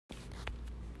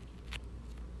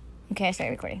Okay, I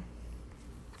started recording.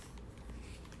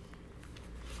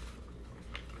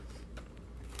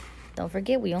 Don't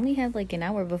forget, we only have like an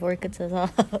hour before it cuts us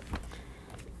off.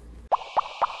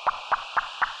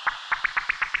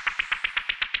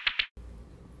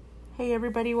 Hey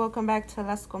everybody, welcome back to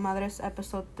Las Comadres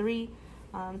episode 3.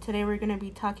 Today we're going to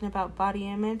be talking about body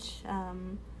image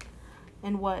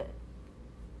and what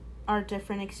our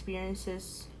different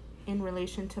experiences in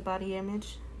relation to body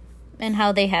image. And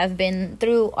how they have been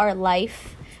through our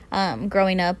life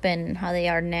growing up and how they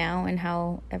are now and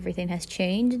how everything has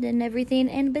changed and everything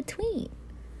in between.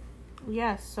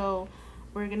 Yeah, so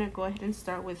we're going to go ahead and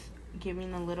start with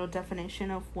giving a little definition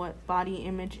of what body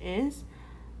image is.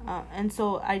 And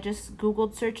so I just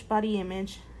Googled search body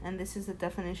image, and this is the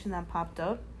definition that popped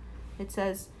up. It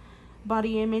says,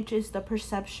 body image is the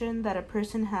perception that a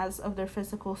person has of their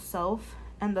physical self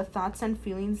and the thoughts and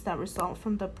feelings that result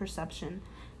from the perception.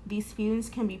 These feelings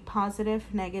can be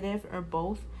positive, negative, or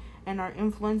both, and are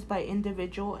influenced by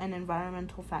individual and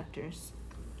environmental factors.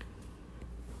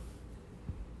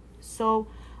 So,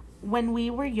 when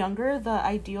we were younger, the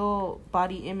ideal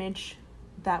body image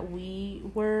that we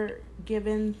were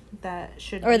given that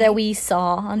we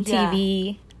saw on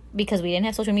TV, because we didn't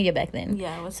have social media back then.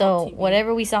 Yeah, it was so on TV.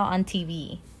 Whatever we saw on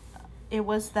TV, it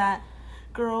was that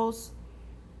girls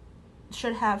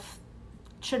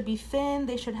should be thin,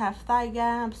 they should have thigh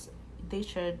gaps, they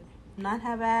should not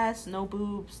have ass, no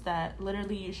boobs, that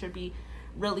literally you should be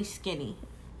really skinny.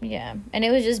 Yeah, and it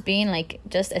was just being like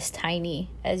just as tiny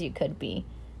as you could be.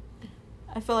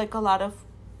 I feel like a lot of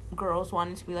girls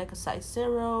wanted to be like a size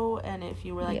 0, and if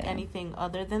you were like anything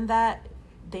other than that,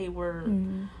 they were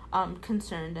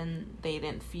concerned, and they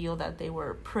didn't feel that they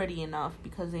were pretty enough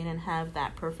because they didn't have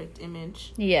that perfect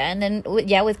image. Yeah, and then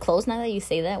with clothes, now that you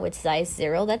say that, with size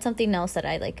 0, that's something else that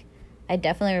I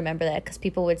definitely remember that, because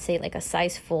people would say like a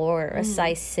size 4 or a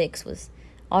size 6 was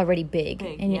already big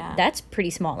and that's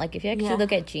pretty small. Like if you actually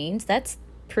look at jeans, that's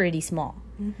pretty small.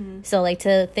 So like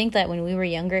to think that when we were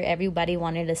younger everybody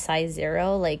wanted a size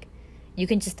 0, like you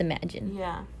can just imagine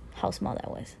how small that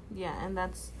was. And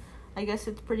that's, I guess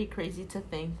it's pretty crazy to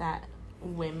think that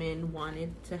women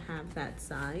wanted to have that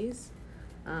size,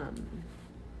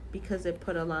 because it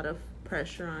put a lot of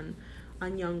pressure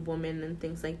on young women and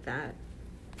things like that.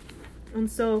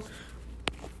 And so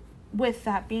with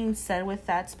that being said, with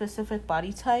that specific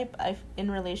body type, in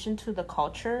relation to the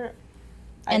culture,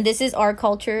 and this is our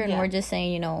culture, and we're just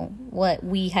saying, you know, what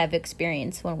we have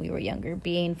experienced when we were younger,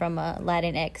 being from a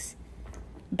Latinx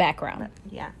background.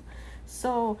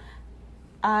 So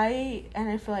I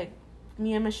feel like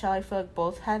me and Michelle, I feel like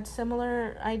both had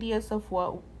similar ideas of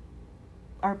what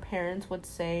our parents would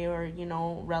say, or, you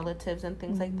know, relatives and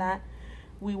things like that.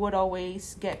 We would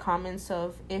always get comments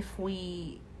of if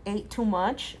we ate too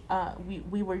much,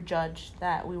 we were judged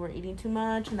that we were eating too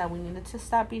much and that we needed to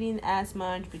stop eating as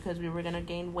much because we were gonna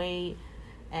gain weight,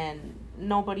 and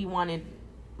nobody wanted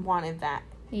that.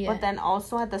 But then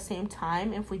also at the same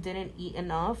time, if we didn't eat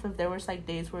enough, if there was like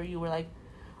days where you were like,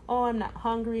 oh, I'm not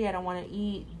hungry, I don't want to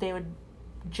eat, they would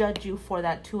judge you for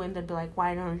that too, and they'd be like,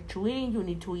 why aren't you eating? You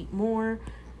need to eat more.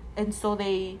 And so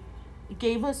they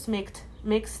gave us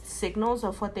mixed signals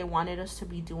of what they wanted us to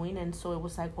be doing. And so it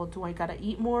was like, well, do I gotta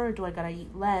eat more or do I gotta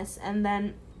eat less? And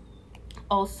then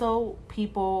also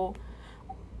people,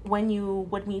 when you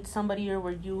would meet somebody, or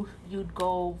where you'd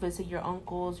go visit your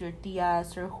uncles, your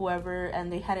tias, or whoever,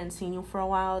 and they hadn't seen you for a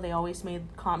while, they always made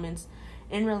comments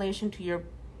in relation to your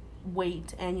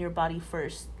weight and your body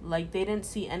first. Like they didn't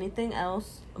see anything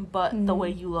else but the way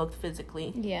you looked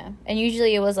physically. And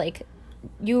usually it was like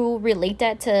you relate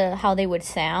that to how they would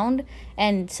sound,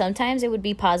 and sometimes it would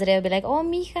be positive. It'd be like, oh,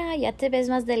 mija, ya te ves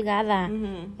más delgada.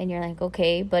 And you're like,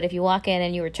 okay. But if you walk in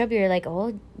and you were chubby, you're like,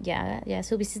 oh, ya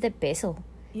subiste de peso.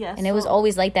 And it was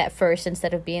always like that first,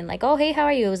 instead of being like, oh, hey, how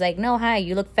are you? It was like, no, hi,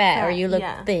 you look fat, or you look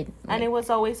thin. And it was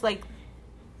always like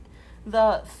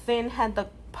the thin had the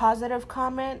positive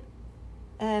comment,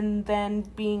 and then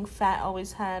being fat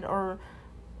always had, or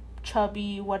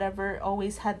chubby, whatever,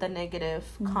 always had the negative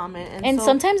comment. And so,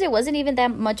 sometimes it wasn't even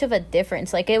that much of a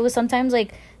difference. Like it was sometimes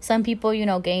like some people, you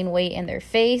know, gain weight in their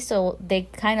face, so they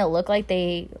kind of look like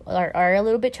they are a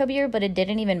little bit chubbier, but it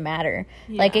didn't even matter.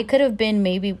 Like it could have been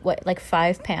maybe like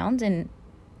 5 pounds, and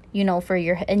you know,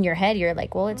 in your head you're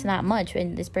like, well, it's not much,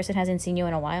 and this person hasn't seen you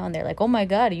in a while, and they're like, oh my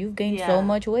god, you've gained so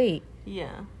much weight.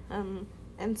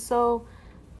 And so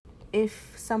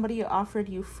if somebody offered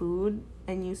you food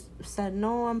and you said,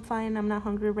 no, I'm fine, I'm not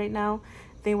hungry right now,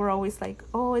 they were always like,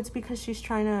 oh, it's because she's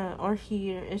trying to, or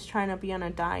he is trying to be on a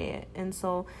diet. And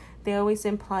so they always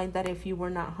implied that if you were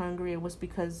not hungry, it was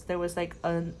because there was like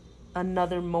a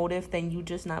another motive than you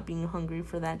just not being hungry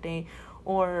for that day.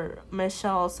 Or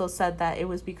Michelle also said that it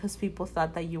was because people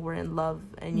thought that you were in love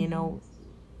and, you know,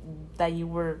 that you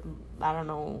were, I don't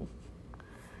know,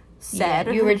 sad.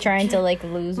 Yeah, you were trying to, like,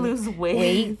 lose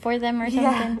weight for them or something.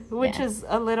 Yeah, which is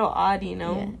a little odd, you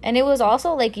know. Yeah. And it was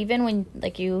also, like, even when,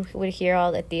 like, you would hear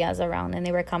all the tias around and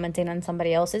they were commenting on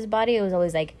somebody else's body, it was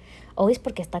always like, oh, es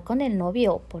porque está con el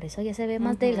novio, por eso ya se ve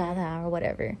más delgada or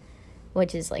whatever.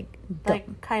 Which is, like, dumb.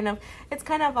 Like, kind of, it's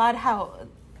kind of odd how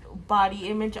body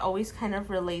image always kind of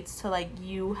relates to, like,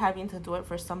 you having to do it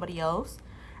for somebody else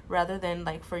rather than,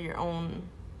 like, for your own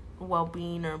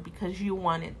well-being or because you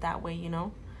want it that way, you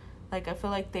know. Like, I feel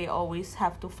like they always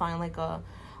have to find, like,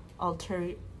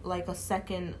 a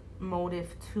second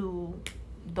motive to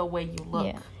the way you look.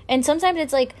 Yeah. And sometimes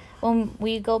it's like when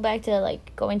we go back to,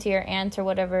 like, going to your aunt or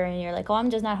whatever and you're like, oh, I'm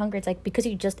just not hungry. It's like, because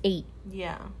you just ate.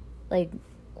 Yeah. Like,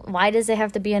 why does it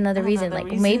have to be another reason?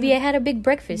 Like, maybe I had a big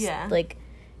breakfast. Yeah. Like,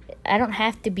 I don't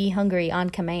have to be hungry on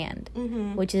command,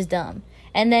 which is dumb.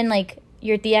 And then, like,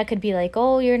 your tia could be like,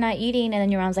 oh, you're not eating. And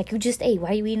then your mom's like, you just ate. Why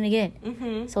are you eating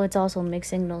again? So it's also mixed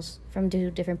signals from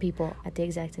two different people at the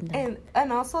exact same time.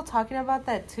 And also talking about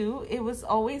that, too, it was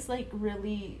always, like,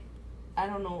 really, I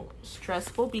don't know,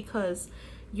 stressful because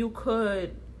you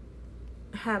could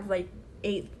have, like,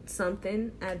 ate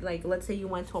something at, like, let's say you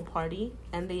went to a party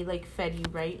and they, like, fed you,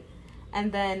 right?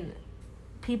 And then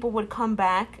people would come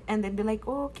back and they'd be like,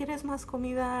 oh, ¿quieres más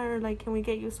comida? Or, like, can we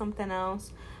get you something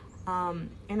else?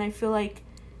 And I feel like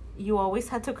you always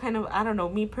had to kind of, I don't know,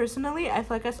 me personally, I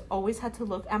feel like I always had to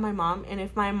look at my mom. And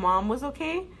if my mom was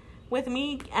okay with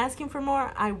me asking for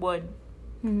more, I would.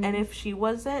 And if she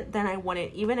wasn't, then I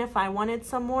wouldn't. Even if I wanted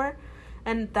some more.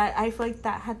 And that, I feel like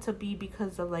that had to be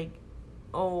because of, like,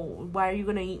 oh, why are you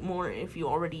going to eat more if you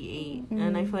already ate?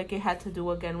 And I feel like it had to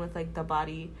do, again, with, like, the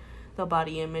body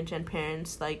image and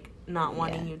parents, like, not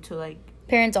wanting you to, like...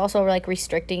 Parents also were, like,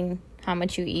 restricting how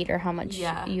much you eat or how much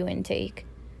you intake.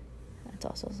 That's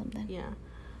also something. Yeah.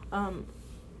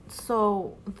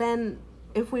 So then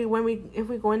if we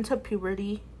go into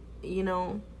puberty, you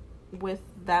know, with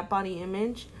that body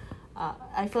image,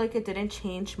 I feel like it didn't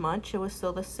change much. It was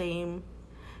still the same.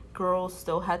 Girls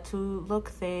still had to look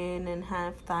thin and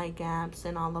have thigh gaps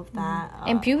and all of that.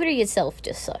 And puberty itself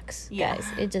just sucks, guys.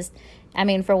 It just, I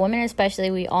mean, for women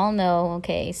especially, we all know,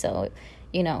 okay, so,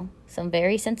 you know, some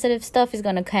very sensitive stuff is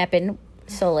going to happen.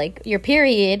 So, like, your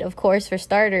period, of course, for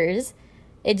starters,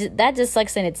 that just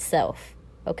sucks in itself,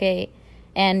 okay?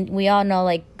 And we all know,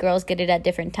 like, girls get it at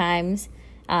different times.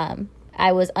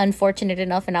 I was unfortunate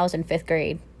enough, and I was in 5th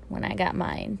grade when I got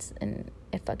mine, and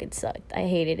it fucking sucked. I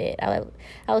hated it. I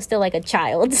was still, like, a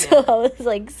child, so I was,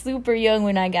 like, super young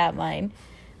when I got mine.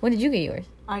 When did you get yours?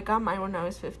 I got mine when I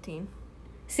was 15.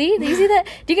 See? Do you see that?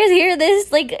 Do you guys hear this?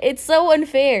 Like, it's so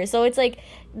unfair. So, it's, like,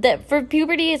 that for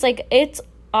puberty, it's, like, it's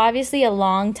obviously a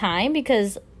long time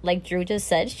because, like Drew just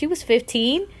said, she was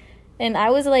 15 and I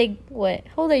was like, what?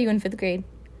 How old are you in 5th grade?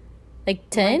 Like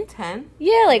 10? Like 10?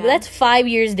 Yeah, like that's 5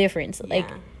 years difference. Like,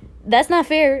 that's not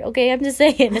fair. Okay, I'm just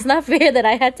saying. It's not fair that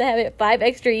I had to have it 5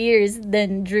 extra years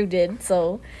than Drew did.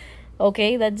 So,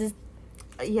 okay, that just...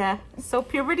 Yeah, so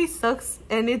puberty sucks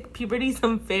and puberty's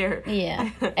unfair.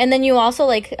 Yeah. And then you also,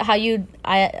 like, how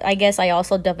I guess I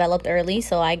also developed early,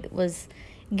 so I was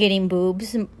getting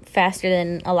boobs faster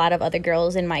than a lot of other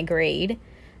girls in my grade.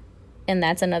 And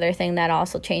that's another thing that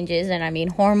also changes. And I mean,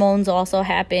 hormones also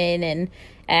happen and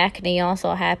acne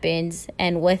also happens.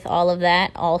 And with all of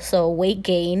that, also weight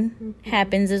gain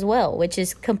happens as well, which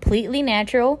is completely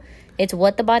natural. It's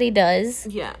what the body does.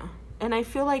 Yeah. And I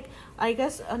feel like, I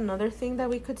guess another thing that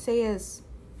we could say is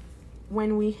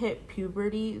when we hit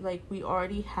puberty, like, we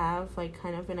already have, like,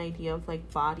 kind of an idea of,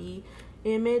 like, body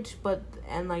image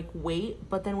and like weight,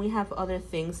 but then we have other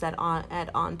things that add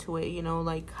on to it, you know,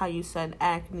 like how you said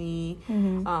acne.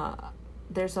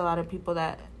 There's a lot of people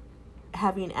that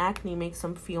having acne makes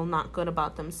them feel not good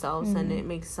about themselves, and it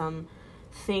makes them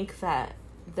think that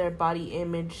their body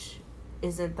image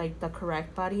isn't like the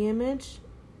correct body image,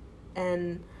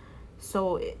 and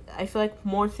so I feel like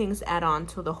more things add on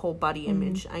to the whole body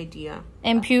image idea.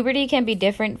 And puberty can be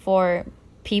different for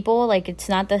people, like it's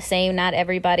not the same. Not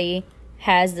everybody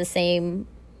has the same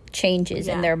changes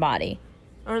in their body.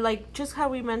 Or like just how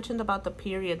we mentioned about the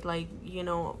period, like, you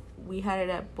know, we had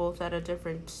it at a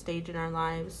different stage in our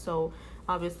lives, so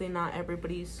obviously not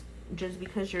everybody's, just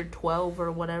because you're 12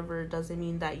 or whatever doesn't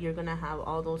mean that you're gonna have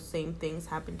all those same things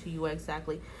happen to you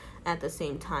exactly at the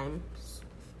same time.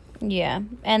 Yeah.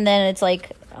 And then it's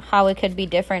like how it could be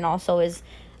different also is,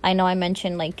 I know I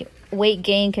mentioned like weight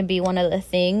gain can be one of the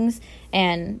things,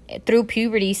 and through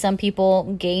puberty some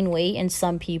people gain weight and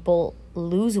some people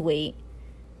lose weight.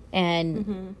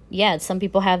 And yeah, some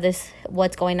people have this,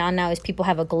 what's going on now is people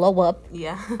have a glow up.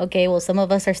 Yeah. Okay, well, some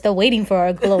of us are still waiting for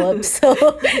our glow up, so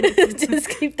just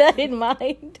keep that in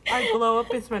mind. Our glow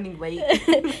up is running late.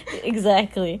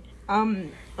 Exactly.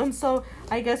 And so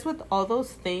I guess with all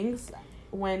those things,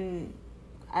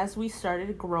 as we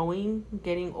started growing,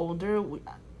 getting older,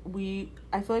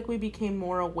 I feel like we became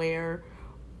more aware,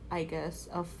 I guess,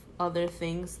 of other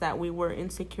things that we were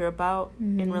insecure about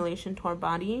in relation to our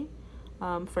body.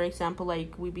 For example,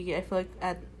 like I feel like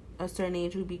at a certain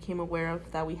age we became aware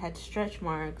of that we had stretch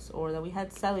marks or that we had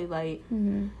cellulite,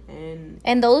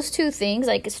 and those two things,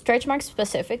 like stretch marks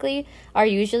specifically, are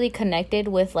usually connected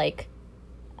with, like,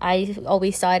 I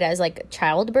always saw it as like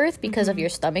childbirth because of your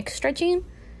stomach stretching.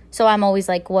 So I'm always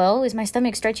like, well, is my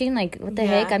stomach stretching? Like, what the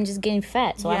heck? I'm just getting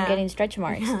fat, so I'm getting stretch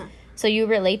marks. So you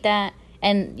relate that.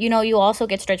 And, you know, you also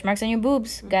get stretch marks on your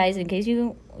boobs, guys, in case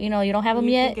you don't have them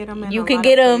yet. You can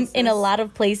get them in a lot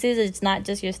of places. It's not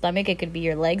just your stomach. It could be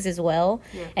your legs as well,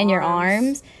 your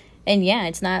arms. And, yeah,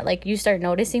 it's not like you start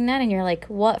noticing that and you're like,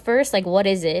 what first? Like, what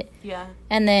is it? Yeah.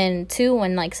 And then, two,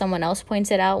 when, like, someone else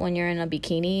points it out when you're in a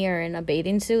bikini or in a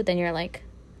bathing suit, then you're like,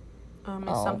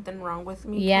 is something wrong with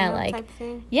me? Yeah, like, type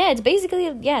thing? Yeah, it's basically,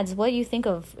 it's what you think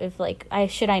of if, like,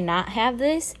 should I not have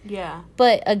this? Yeah.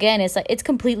 But again, it's like, it's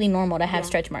completely normal to have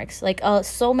stretch marks. Like,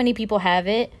 so many people have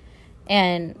it,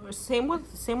 and same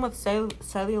with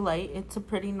cellulite. It's a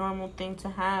pretty normal thing to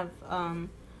have.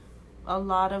 A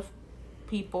lot of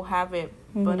people have it,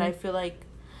 but I feel like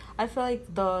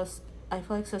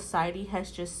society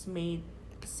has just made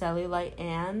cellulite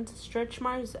and stretch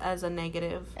marks as a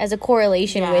negative, as a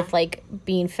correlation with, like,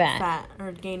 being fat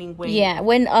or gaining weight. Yeah,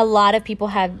 when a lot of people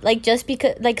have, like, just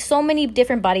because, like, so many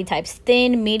different body types,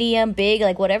 thin, medium, big,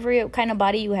 like, whatever kind of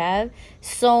body you have,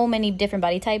 so many different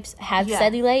body types have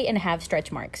cellulite and have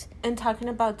stretch marks. And talking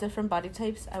about different body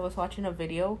types, I was watching a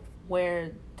video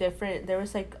where there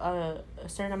was like a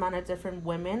certain amount of different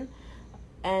women,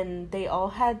 and they all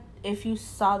had, if you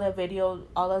saw the video,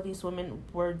 all of these women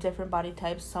were different body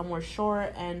types. Some were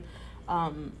short and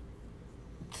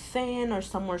thin, or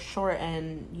some were short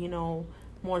and, you know,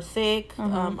 more thick.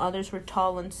 Others were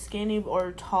tall and skinny,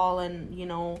 or tall and, you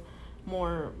know,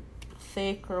 more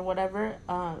thick or whatever.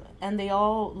 And they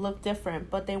all looked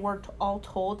different, but they were all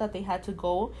told that they had to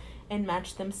go and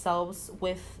match themselves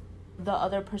with the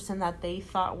other person that they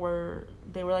thought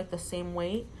they were like the same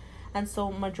weight. And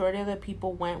so majority of the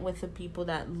people went with the people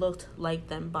that looked like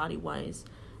them body-wise.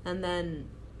 And then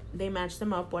they matched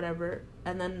them up, whatever.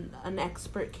 And then an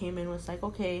expert came in and was like,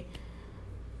 okay,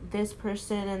 this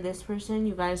person and this person,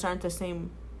 you guys aren't the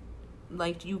same.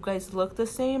 Like, you guys look the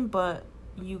same, but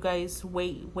you guys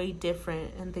way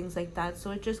different and things like that.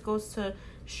 So it just goes to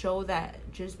show that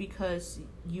just because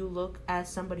you look as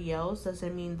somebody else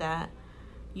doesn't mean that,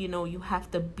 you know, you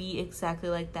have to be exactly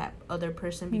like that other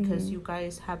person, because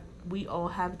we all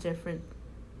have different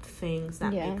things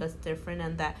that make us different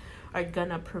and that are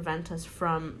gonna prevent us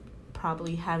from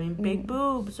probably having big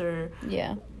boobs or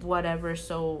whatever.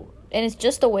 So, and it's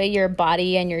just the way your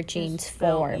body and your jeans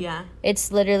form.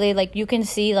 It's literally like, you can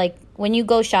see, like, when you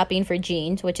go shopping for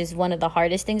jeans, which is one of the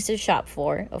hardest things to shop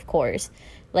for, of course,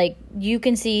 like, you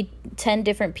can see 10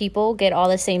 different people get all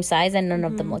the same size and none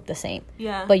of them look the same.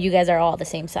 Yeah. But you guys are all the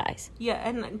same size. Yeah,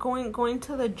 and going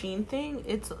to the jean thing,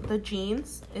 it's the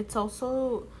jeans. It's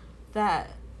also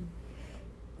that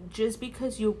just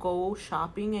because you go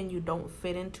shopping and you don't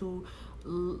fit into,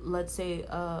 let's say,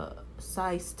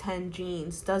 size 10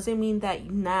 jeans, doesn't mean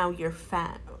that now you're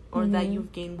fat or that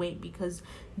you've gained weight, because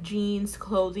jeans,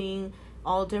 clothing,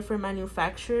 all different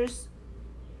manufacturers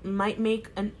might make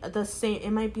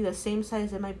it might be the same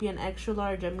size, it might be an extra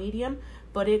large, a medium,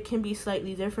 but it can be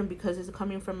slightly different because it's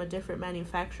coming from a different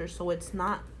manufacturer. So it's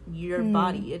not your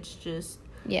body, it's just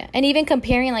and even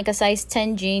comparing, like, a size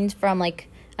 10 jeans from, like,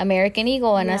 American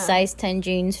Eagle and a size 10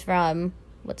 jeans from,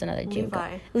 what's another jean?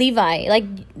 Levi. Like,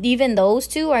 even those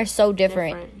two are so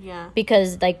different.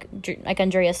 Because, like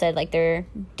Andrea said, like, they're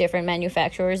different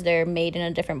manufacturers, they're made in a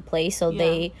different place, so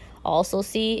they also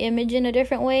see image in a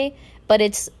different way. But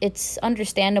it's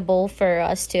understandable for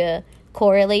us to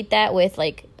correlate that with,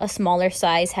 like, a smaller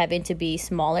size having to be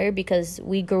smaller, because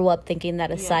we grew up thinking that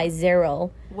a size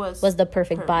 0 was the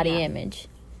perfect body image.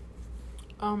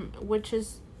 Which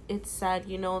is, it's sad,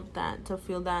 you know, that to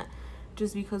feel that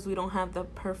just because we don't have the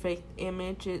perfect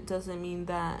image, it doesn't mean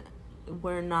that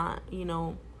we're not, you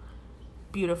know,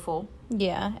 beautiful.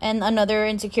 Yeah, and another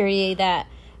insecurity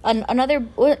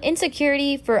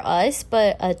for us,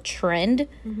 but a trend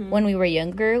when we were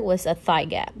younger, was a thigh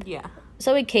gap. Yeah.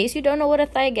 So in case you don't know what a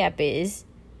thigh gap is,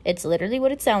 It's literally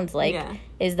what it sounds like. Yeah.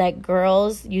 Is that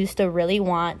girls used to really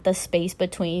want the space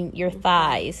between your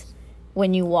thighs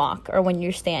when you walk or when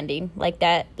you're standing. Like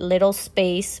that little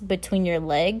space between your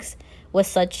legs was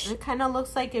such... It kind of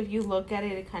looks like, if you look at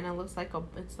it, it kind of looks like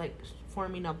it's like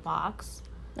forming a box.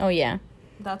 Oh, yeah.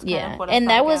 That's kind of what a and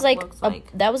that was like,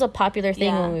 like that was a popular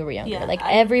thing when we were younger. Yeah, like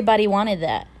everybody wanted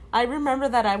that. I remember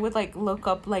that I would like look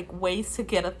up like ways to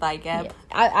get a thigh gap.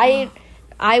 Yeah.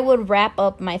 I would wrap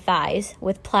up my thighs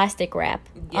with plastic wrap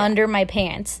under my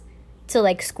pants to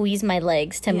like squeeze my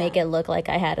legs to make it look like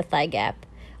I had a thigh gap.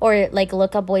 Or like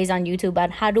look up ways on YouTube on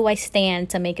how do I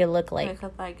stand to make it look like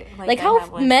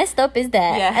how messed up is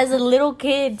that as a little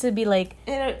kid to be like...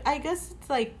 I guess it's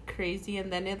like crazy,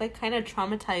 and then it like kind of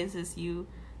traumatizes you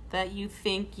that you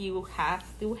think you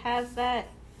have to have that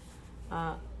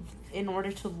in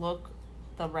order to look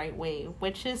the right way,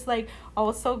 which is like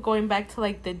also going back to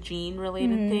like the gene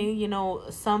related thing. You know,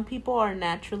 some people are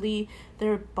naturally,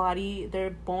 their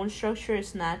bone structure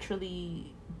is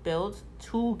naturally built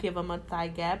to give them a thigh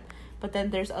gap, but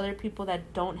then there's other people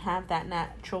that don't have that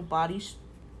natural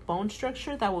bone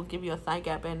structure that will give you a thigh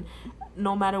gap, and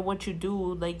no matter what you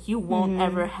do, like you won't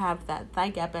ever have that thigh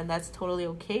gap, and that's totally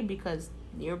okay because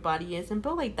your body isn't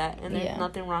built like that, and there's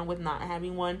nothing wrong with not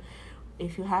having one.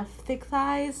 If you have thick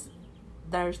thighs,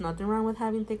 there's nothing wrong with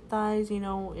having thick thighs. You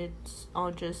know, it's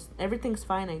all just, everything's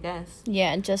fine, I guess.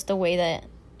 Yeah, just the way that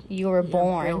you were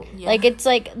born. Like, it's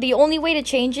like the only way to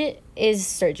change it is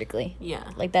surgically. Yeah.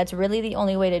 Like, that's really the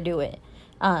only way to do it.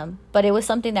 But it was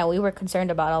something that we were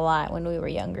concerned about a lot when we were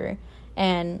younger.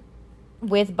 And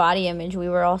with body image, we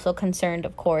were also concerned,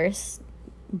 of course,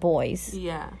 boys.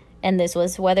 Yeah. And this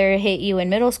was whether it hit you in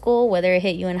middle school, whether it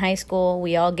hit you in high school,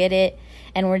 we all get it.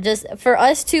 And we're just, for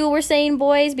us too, we're saying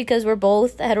boys because we're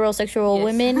both heterosexual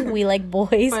women. We like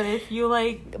boys. But if you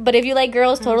like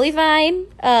girls, totally fine.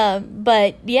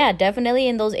 But yeah, definitely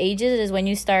in those ages is when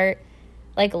you start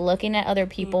like looking at other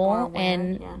people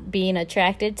and being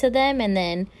attracted to them, and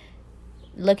then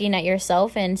looking at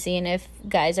yourself and seeing if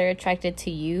guys are attracted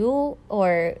to you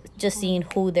or just seeing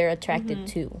who they're attracted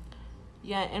to.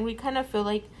 Yeah, and we kind of feel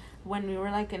like when we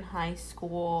were like in high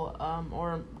school,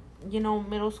 or you know,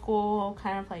 middle school,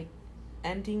 kind of like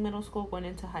ending middle school, going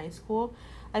into high school,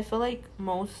 I feel like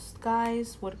most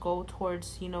guys would go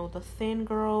towards, you know, the thin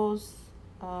girls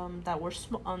that were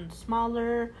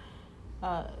smaller,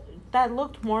 that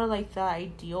looked more like the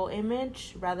ideal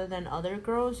image rather than other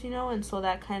girls, you know, and so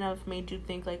that kind of made you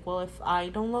think like, well, if I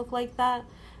don't look like that,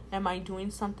 am I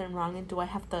doing something wrong, and do I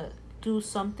have to do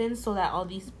something so that all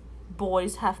these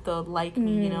boys have to like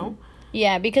me, you know?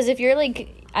 Yeah, because if you're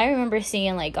like, I remember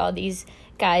seeing like all these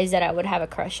guys that I would have a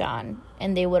crush on,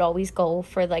 and they would always go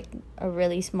for like a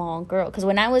really small girl. Because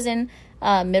when I was in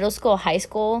middle school, high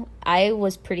school, I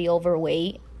was pretty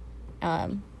overweight.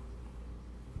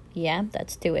 Yeah,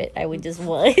 that's to it. I was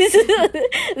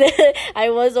I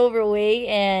was overweight,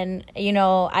 and you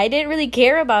know, I didn't really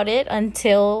care about it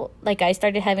until like I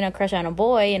started having a crush on a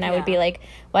boy, and I would be like,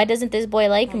 why doesn't this boy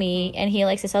like me and he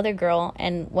likes this other girl?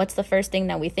 And what's the first thing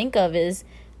that we think of is,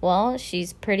 well,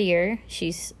 she's prettier,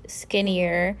 she's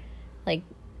skinnier, like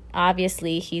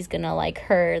obviously he's gonna like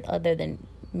her other than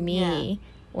me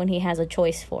when he has a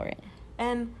choice for it.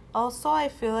 And also, I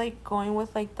feel like going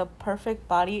with, like, the perfect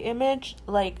body image,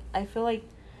 like, I feel like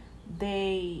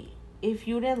if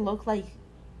you didn't look like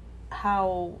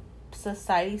how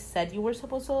society said you were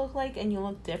supposed to look like, and you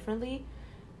look differently,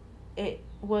 it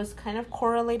was kind of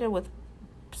correlated with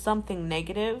something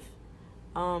negative.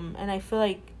 And I feel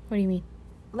like... What do you mean?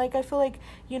 Like, I feel like,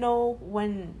 you know,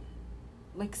 when,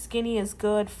 like, skinny is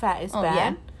good, fat is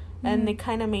bad. Yeah? And it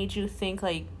kind of made you think,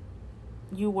 like,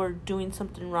 you were doing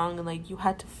something wrong and like you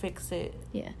had to fix it.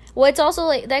 Yeah. Well, it's also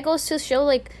like that goes to show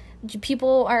like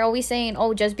people are always saying,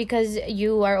 oh, just because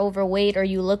you are overweight or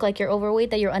you look like you're overweight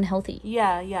that you're unhealthy.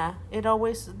 Yeah.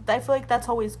 I feel like that's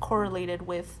always correlated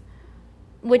with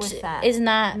that. Is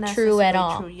not true at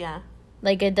all. Yeah.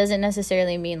 Like, it doesn't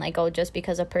necessarily mean like, oh, just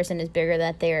because a person is bigger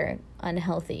that they're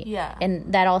unhealthy. Yeah.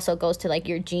 And that also goes to like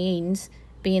your genes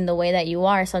being the way that you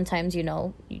are. Sometimes, you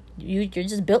know, you're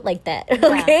just built like that.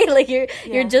 Okay, like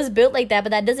you're just built like that,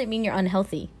 but that doesn't mean you're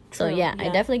unhealthy. True. So yeah, I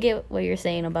definitely get what you're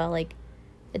saying about like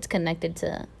it's connected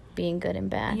to being good and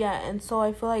bad. Yeah, and so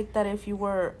I feel like that if you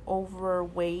were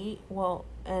overweight, well,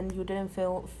 and you didn't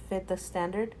fit the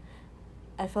standard,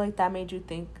 I feel like that made you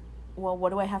think, well, what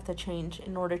do I have to change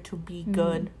in order to be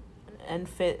good and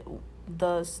fit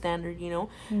the standard, you know?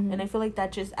 And I feel like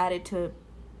that just added to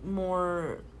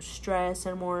more stress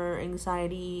and more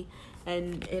anxiety,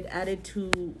 and it added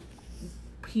to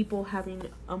people having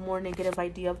a more negative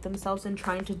idea of themselves and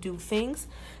trying to do things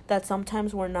that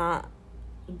sometimes were not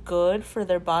good for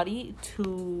their body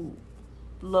to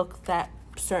look that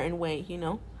certain way, you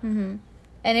know? Mm-hmm.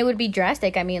 And it would be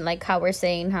drastic. I mean, like how we're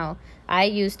saying how I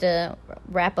used to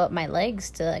wrap up my legs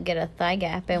to get a thigh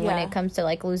gap. And when it comes to,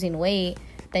 like, losing weight,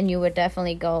 then you would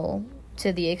definitely go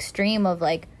to the extreme of,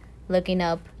 like, looking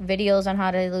up videos on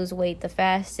how to lose weight the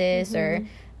fastest, or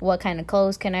what kind of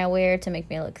clothes can I wear to make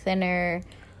me look thinner,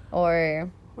 or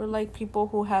like people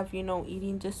who have, you know,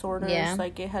 eating disorders.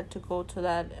 Like, it had to go to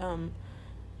that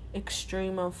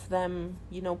extreme of them,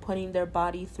 you know, putting their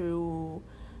body through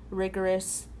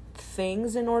rigorous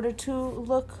things in order to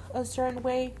look a certain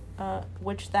way,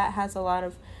 which that has a lot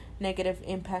of negative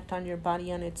impact on your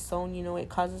body on its own. You know, it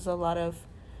causes a lot of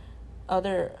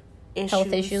other issues,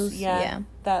 health issues,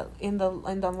 that in the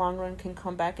long run can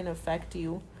come back and affect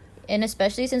you. And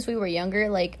especially since we were younger,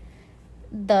 like,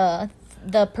 the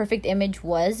perfect image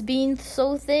was being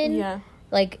so thin,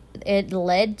 like, it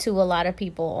led to a lot of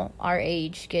people our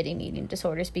age getting eating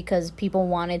disorders because people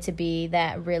wanted to be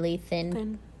that really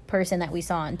thin person that we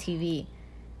saw on TV.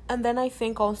 And then I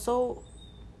think also,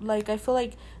 like, I feel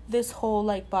like this whole,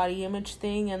 like, body image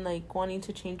thing and, like, wanting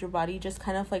to change your body just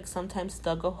kind of, like, sometimes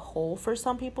dug a hole for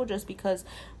some people, just because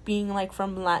being, like,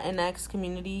 from Latinx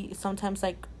community, sometimes,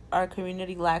 like, our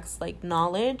community lacks, like,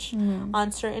 knowledge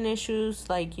on certain issues,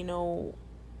 like, you know,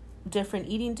 different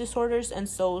eating disorders. And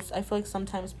so I feel like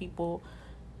sometimes people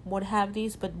would have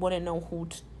these but wouldn't know who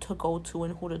to go to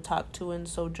and who to talk to, and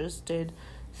so just did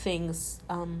things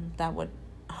that would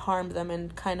harm them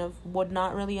and kind of would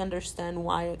not really understand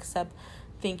why, except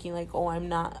thinking, like, oh, I'm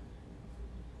not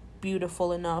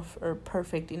beautiful enough or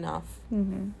perfect enough.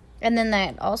 And then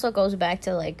that also goes back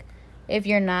to, like, if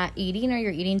you're not eating or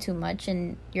you're eating too much,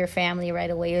 and your family right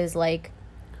away is like,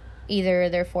 either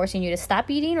they're forcing you to stop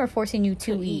eating or forcing you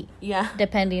to eat,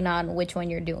 depending on which one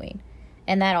you're doing.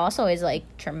 And that also is,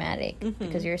 like, traumatic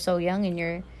because you're so young,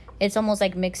 and it's almost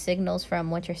like mixed signals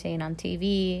from what you're seeing on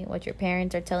TV, what your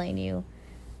parents are telling you,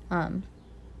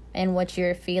 and what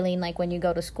you're feeling like when you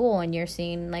go to school and you're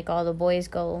seeing, like, all the boys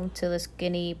go to the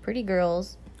skinny pretty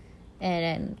girls,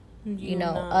 and you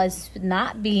know, us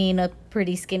not being a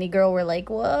pretty skinny girl, we're like,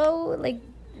 whoa, like,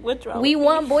 what's wrong we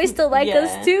want boys to like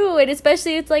us too. And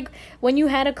especially, it's like when you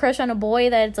had a crush on a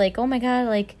boy that's like, oh my god,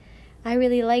 like, I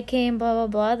really like him, blah blah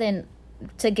blah, then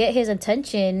to get his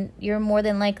attention, you're more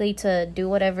than likely to do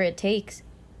whatever it takes.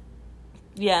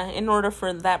 Yeah, in order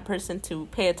for that person to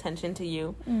pay attention to you,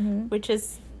 which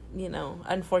is, you know,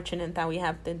 unfortunate that we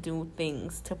have to do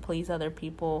things to please other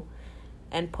people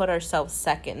and put ourselves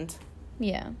second.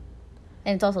 Yeah.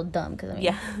 And it's also dumb because, I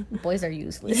mean, boys are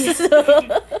useless.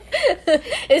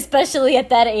 Especially at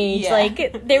that age. Yeah.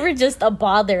 Like, they were just a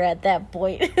bother at that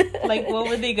point. Like, what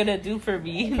were they going to do for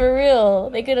me? For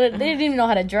real. They didn't even know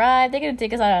how to drive. They could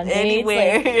take us out on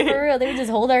anywhere. Dates. Like, for real. They would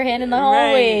just hold our hand in the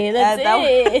hallway. Right. That's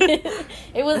it.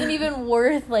 It wasn't even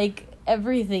worth, like,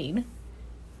 everything.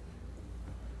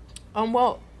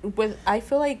 Well, I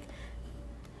feel like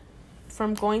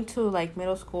from going to, like,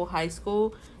 middle school, high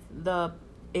school, the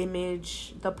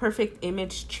perfect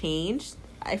image changed.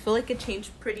 I feel like it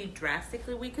changed pretty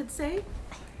drastically, we could say,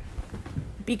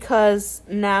 because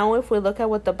now if we look at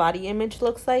what the body image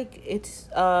looks like, it's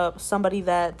somebody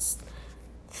that's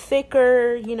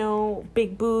thicker, you know,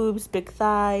 big boobs, big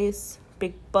thighs,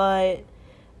 big butt,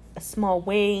 a small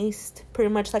waist, pretty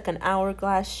much like an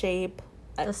hourglass shape,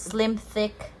 a slim,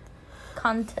 thick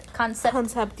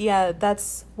concept. Yeah,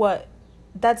 that's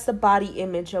the body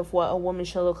image of what a woman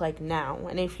should look like now.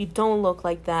 And if you don't look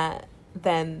like that,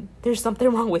 then there's something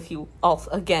wrong with you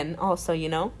also, you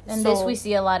know? And this we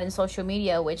see a lot in social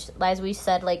media, which, as we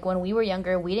said, like, when we were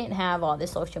younger, we didn't have all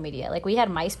this social media. Like, we had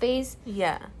MySpace.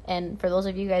 Yeah. And for those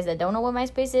of you guys that don't know what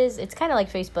MySpace is, it's kind of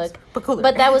like Facebook.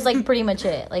 But that was, like, pretty much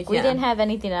it. Like, we didn't have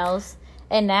anything else.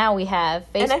 And now we have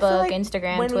Facebook, like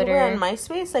Instagram, when Twitter. When we were on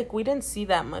MySpace, like, we didn't see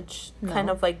that much kind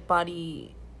of, like,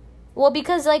 body... Well,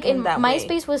 because, like, in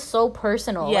MySpace was so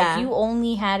personal. Yeah. Like, you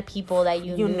only had people that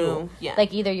you knew. Yeah.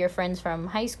 Like, either your friends from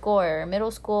high school or middle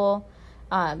school,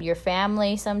 your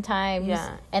family sometimes.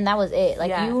 Yeah. And that was it.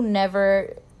 Like, you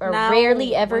never or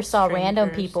rarely ever saw random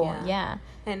people. Yeah.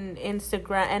 And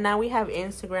Instagram. And now we have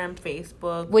Instagram,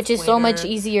 Facebook, which is so much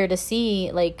easier to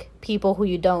see, like, people who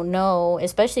you don't know,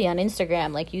 especially on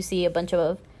Instagram. Like, you see a bunch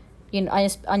of, you know,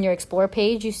 on your Explore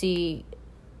page, you see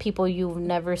people you've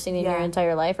never seen in your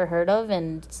entire life or heard of,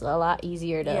 and it's a lot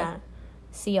easier to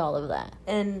see all of that.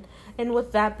 And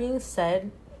with that being said,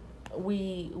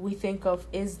 we think of,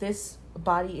 is this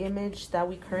body image that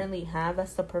we currently have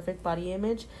as the perfect body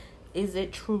image, is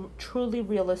it truly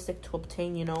realistic to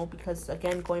obtain, you know? Because,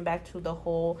 again, going back to the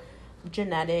whole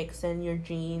genetics and your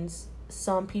genes,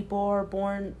 some people are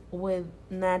born with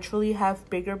naturally have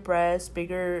bigger breasts,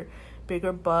 bigger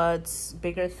butts,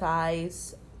 bigger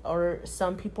thighs, or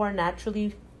some people are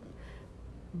naturally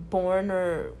born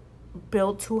or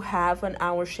built to have an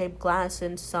hour shaped glass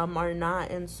and some are not.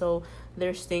 And so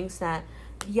there's things that,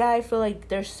 yeah, I feel like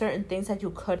there's certain things that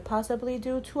you could possibly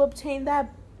do to obtain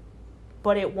that,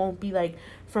 but it won't be like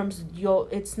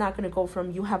it's not gonna go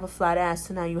from you have a flat ass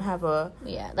to now you have a,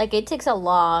 yeah, like it takes a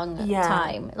long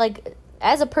time. Like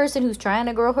as a person who's trying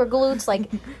to grow her glutes,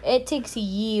 like it takes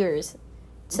years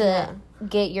to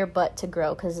get your butt to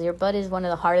grow, because your butt is one of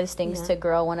the hardest things to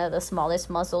grow, one of the smallest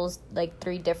muscles, like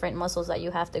 3 different muscles that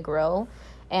you have to grow,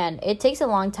 and it takes a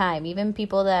long time. Even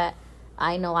people that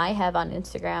I know I have on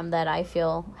Instagram that I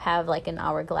feel have like an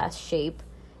hourglass shape,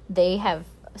 they have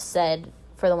said,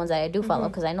 for the ones that I do follow,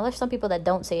 because I know there's some people that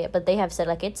don't say it, but they have said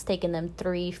like it's taken them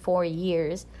 3-4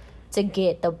 years to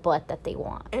get the butt that they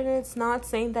want. And it's not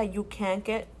saying that you can't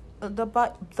get the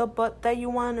butt that you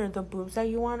want or the boobs that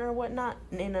you want or whatnot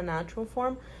in a natural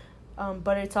form,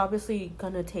 but it's obviously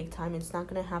gonna take time. It's not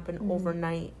gonna happen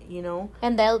overnight, you know.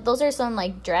 And those are some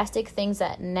like drastic things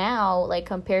that now, like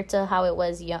compared to how it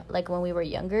was like when we were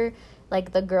younger,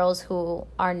 like the girls who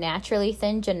are naturally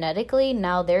thin genetically,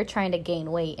 now they're trying to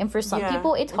gain weight, and for some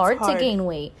people it's hard to gain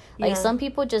weight. Like some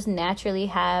people just naturally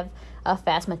have a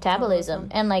fast metabolism,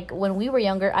 and like when we were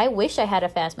younger, I wish I had a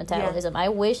fast metabolism. I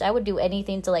wish I would do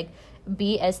anything to like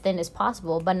be as thin as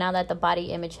possible, but now that the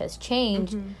body image has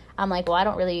changed, I'm like, well, I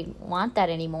don't really want that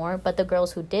anymore. But the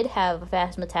girls who did have a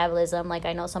fast metabolism, like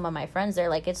I know some of my friends, they're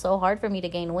like, it's so hard for me to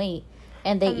gain weight,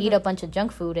 and they eat a bunch of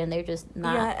junk food and they're just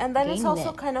not and then it's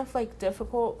also kind of like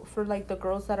difficult for like the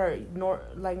girls that are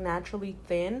like naturally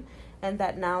thin, and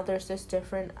that now there's this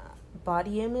different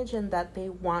body image and that they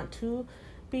want to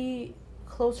be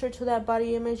closer to that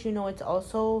body image. You know, it's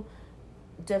also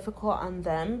difficult on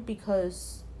them,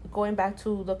 because going back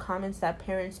to the comments that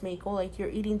parents make, oh, like you're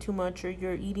eating too much or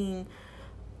you're eating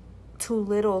too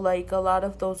little, like a lot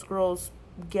of those girls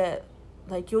get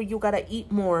like, you gotta eat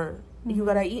more, you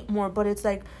gotta eat more, but it's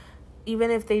like,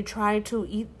 even if they try to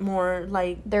eat more,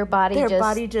 like their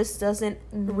body just doesn't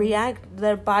react.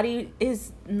 Their body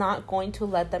is not going to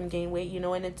let them gain weight, you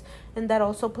know, and that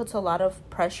also puts a lot of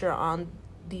pressure on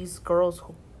these girls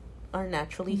who are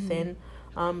naturally thin,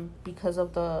 because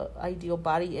of the ideal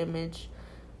body image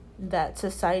that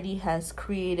society has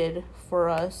created for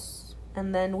us.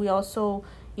 And then we also,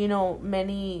 you know,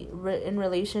 in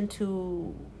relation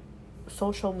to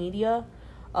social media,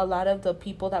 a lot of the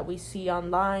people that we see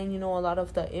online, you know, a lot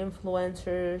of the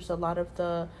influencers, a lot of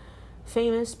the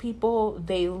famous people,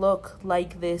 they look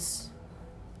like this,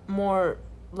 more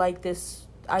like this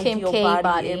ideal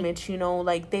body image, you know,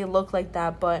 like they look like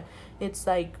that. But it's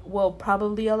like, well,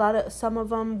 probably some of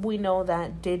them we know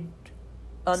that did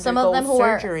undergo some of them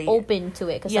surgery. Who are open to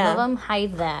it, because some of them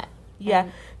hide that.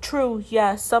 True.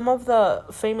 Some of the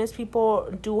famous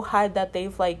people do hide that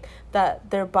they've like that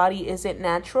their body isn't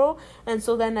natural, and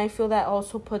so then I feel that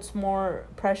also puts more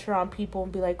pressure on people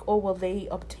and be like, oh, well, they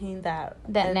obtained that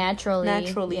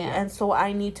naturally, and so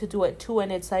I need to do it too.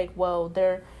 And it's like, well,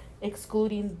 they're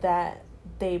excluding that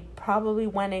they probably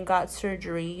went and got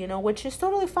surgery, you know, which is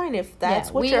totally fine if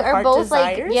that's what your heart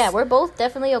desires. Like, we're both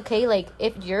definitely okay. Like,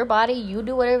 if your body, you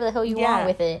do whatever the hell you want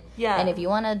with it. And if you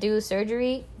want to do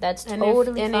surgery, that's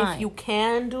totally fine. And if you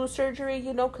can do surgery,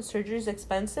 you know, because surgery is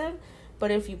expensive.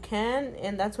 But if you can,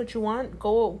 and that's what you want,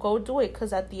 go do it.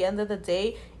 Because at the end of the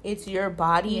day, it's your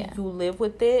body. You live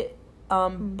with it.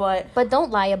 But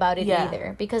don't lie about it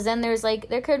either, because then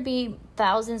there could be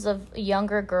thousands of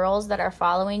younger girls that are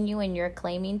following you and you're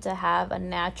claiming to have a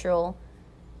natural,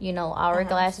 you know,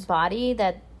 hourglass body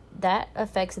that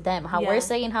affects them. How we're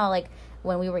saying how like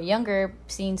when we were younger,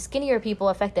 seeing skinnier people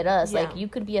affected us, like you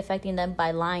could be affecting them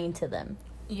by lying to them.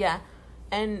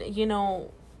 And you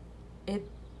know, it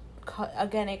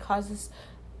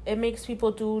makes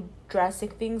people do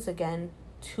drastic things again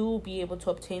to be able to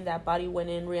obtain that body, when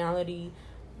in reality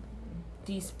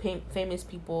these famous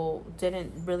people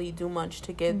didn't really do much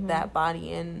to get that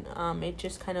body. And it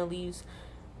just kind of leaves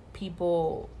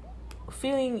people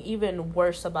feeling even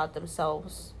worse about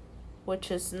themselves, which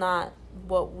is not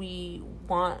what we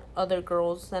want other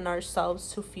girls and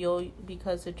ourselves to feel,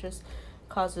 because it just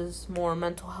causes more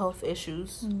mental health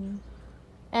issues.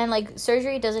 And, like,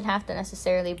 surgery doesn't have to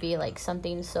necessarily be, like,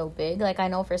 something so big. Like, I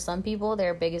know for some people,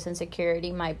 their biggest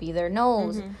insecurity might be their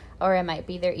nose, or it might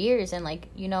be their ears. And, like,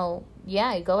 you know,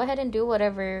 go ahead and do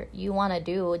whatever you want to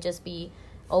do. Just be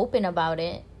open about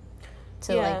it.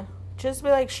 Just be,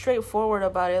 like, straightforward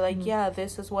about it. Like,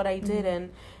 this is what I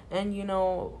did. And, you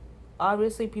know,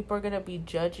 obviously people are going to be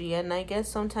judgy. And I guess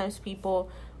sometimes people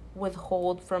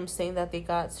withhold from saying that they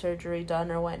got surgery done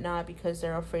or whatnot because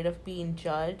they're afraid of being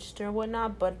judged or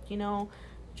whatnot. But, you know,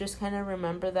 just kind of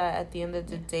remember that at the end of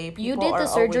the day, people you did the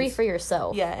surgery for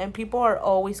yourself. Yeah, and people are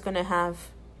always going to have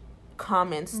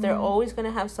comments. They're always going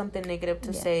to have something negative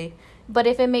to say. But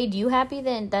if it made you happy,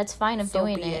 then that's fine of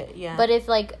doing it. Yeah. But if,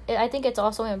 like, I think it's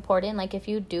also important, like, if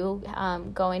you do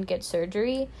go and get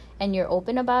surgery and you're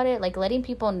open about it, like, letting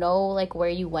people know, like, where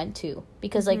you went to.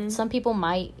 Because, like, some people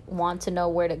might want to know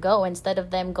where to go instead of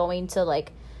them going to,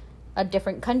 like, a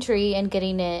different country and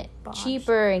getting it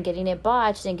cheaper and getting it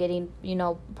botched and getting, you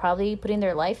know, probably putting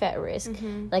their life at risk.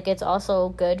 Like, it's also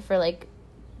good for, like,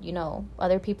 you know,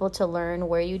 other people to learn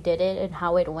where you did it and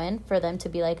how it went, for them to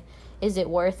be like, is it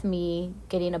worth me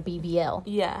getting a BBL?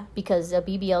 Yeah. Because a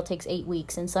BBL takes 8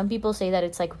 weeks. And some people say that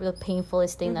it's, like, the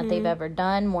painfulest thing that they've ever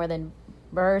done, more than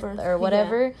birth or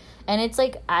whatever. Yeah. And it's,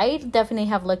 like, I definitely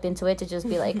have looked into it to just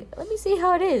be like, let me see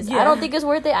how it is. Yeah. I don't think it's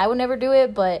worth it. I would never do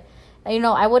it. But, you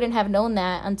know, I wouldn't have known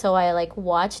that until I, like,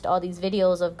 watched all these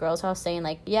videos of girls who saying,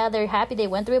 like, yeah, they're happy they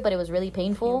went through it, but it was really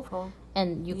painful.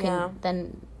 And you can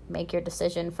then make your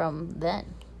decision from then.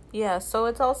 Yeah, so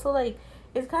it's also, like,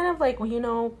 it's kind of like, you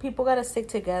know, people got to stick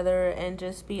together and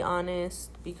just be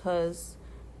honest, because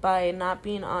by not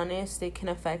being honest, it can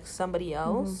affect somebody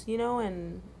else, you know,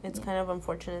 and it's kind of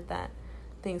unfortunate that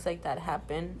things like that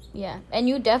happen. Yeah, and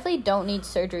you definitely don't need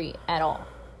surgery at all,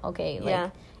 okay?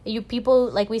 Like, you people,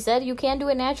 like we said, you can do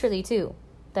it naturally, too.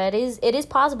 It is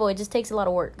possible. It just takes a lot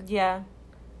of work. Yeah.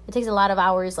 It takes a lot of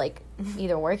hours, like,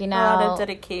 either working out. A lot of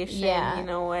dedication, you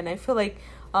know, and I feel like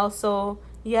also...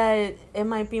 Yeah, it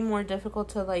might be more difficult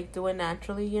to, like, do it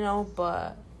naturally, you know,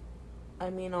 but, I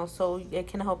mean, also, it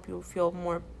can help you feel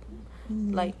more,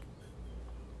 like,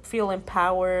 feel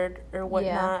empowered or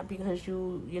whatnot, because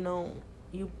you know,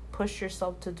 you push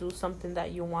yourself to do something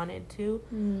that you wanted to.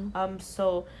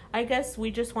 So, I guess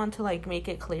we just want to, like, make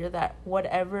it clear that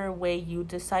whatever way you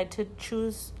decide to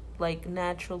choose, like,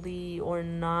 naturally or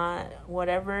not,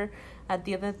 whatever... At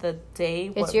the end of the day,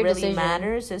 what really decision.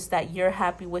 Matters is that you're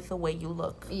happy with the way you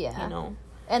look. Yeah. You know?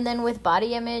 And then with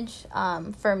body image,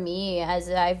 for me, as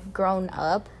I've grown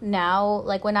up now,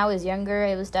 like when I was younger,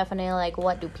 it was definitely like,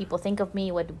 what do people think of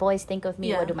me? What do boys think of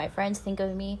me? What do my friends think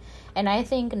of me? And I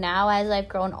think now, as I've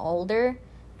grown older,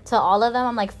 to all of them,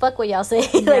 I'm like, fuck what y'all say.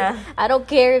 Like, I don't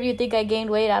care if you think I gained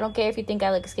weight. I don't care if you think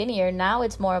I look skinnier. Now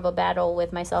it's more of a battle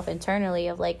with myself internally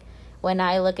of, like, when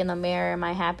I look in the mirror, am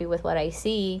I happy with what I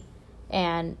see?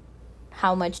 And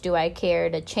how much do I care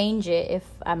to change it if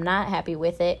I'm not happy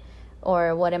with it?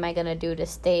 Or what am I going to do to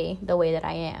stay the way that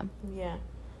I am? Yeah.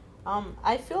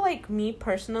 I feel like me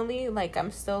personally, like,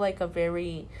 I'm still, like, a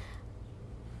very...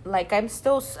 Like, I'm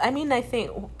still... I mean,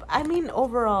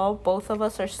 overall, both of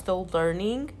us are still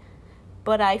learning.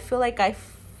 But I feel like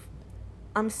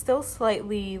I'm still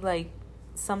slightly, like...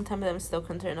 Sometimes I'm still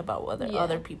concerned about what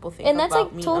other people think about me. And that's,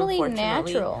 like, totally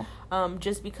natural.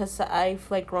 Just because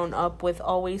I've, like, grown up with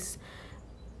always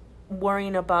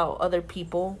worrying about other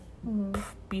people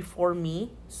before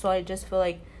me. So I just feel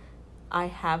like I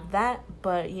have that.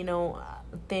 But, you know,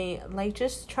 they, like,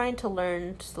 just trying to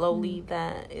learn slowly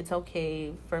that it's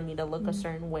okay for me to look a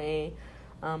certain way.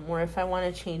 Or if I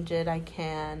want to change it, I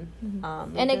can.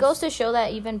 And it goes to show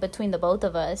that even between the both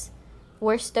of us,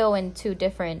 we're still in two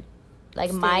different... like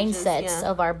stages, mindsets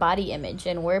of our body image,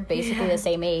 and we're basically the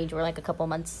same age. We're like a couple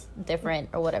months different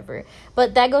or whatever,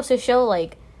 but that goes to show,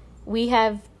 like, we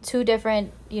have two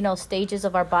different, you know, stages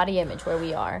of our body image where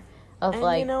we are of, and,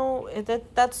 like, you know,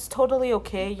 that's totally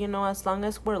okay, you know, as long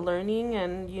as we're learning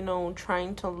and, you know,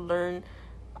 trying to learn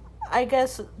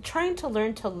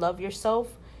to love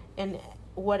yourself in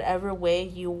whatever way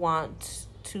you want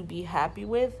to be happy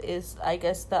with is, I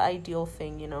guess, the ideal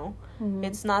thing, you know.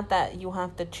 It's not that you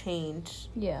have to change.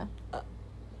 Yeah.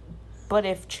 But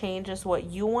if change is what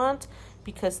you want,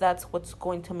 because that's what's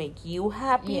going to make you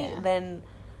happy, then...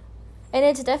 And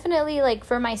it's definitely, like,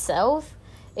 for myself,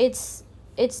 it's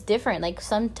different. Like,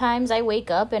 sometimes I wake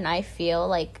up and I feel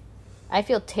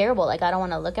terrible. Like, I don't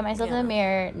want to look at myself in the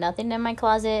mirror. Nothing in my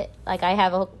closet. Like, I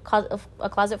have a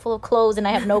closet full of clothes and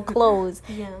I have no clothes.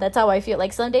 That's how I feel.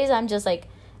 Like, some days I'm just, like...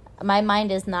 my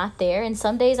mind is not there, and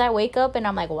some days I wake up and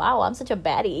I'm like, wow, I'm such a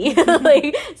baddie.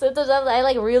 Like, sometimes I,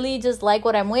 like, really just like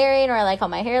what I'm wearing, or I like how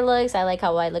my hair looks, I like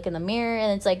how I look in the mirror,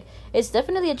 and it's like, it's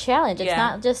definitely a challenge. It's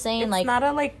not just saying, it's not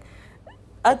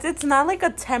it's not like a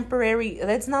temporary,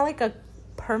 it's not like a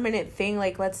permanent thing.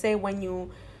 Like, let's say when you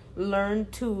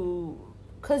learn to,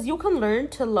 because you can learn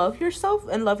to love yourself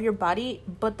and love your body,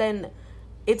 but then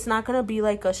it's not going to be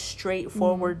like a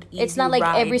straightforward, easy It's not like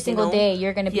ride, every single day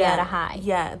you're going to be at a high.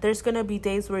 Yeah, there's going to be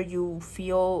days where you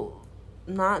feel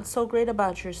not so great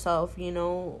about yourself, you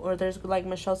know, or there's, like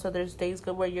Michelle said, there's days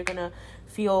good where you're gonna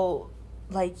feel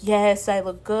like, yes, I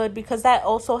look good, because that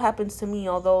also happens to me,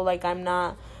 although, like, I'm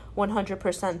not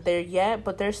 100% there yet,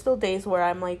 but there's still days where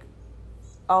I'm like,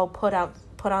 I'll put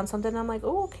on something and I'm like,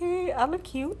 oh, okay, I look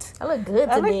cute, I look good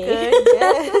today. I look good.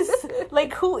 Yes.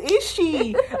 Like, who is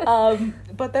she?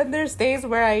 But then there's days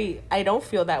where I don't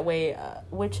feel that way,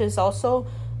 which is also,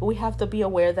 we have to be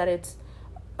aware that it's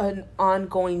an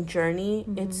ongoing journey.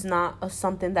 Mm-hmm. It's not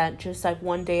something that just like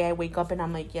one day I wake up and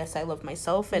I'm like, yes, I love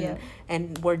myself,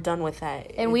 and we're done with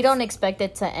that. And we don't expect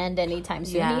it to end anytime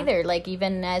soon either. Like,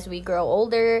 even as we grow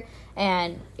older,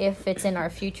 and if it's in our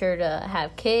future to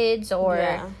have kids, or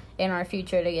in our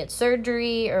future to get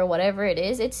surgery, or whatever it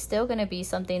is, it's still going to be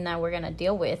something that we're going to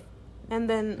deal with. And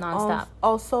then nonstop.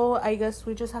 Also, I guess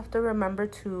we just have to remember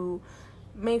to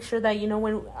make sure that, you know,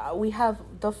 when we have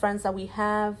the friends that we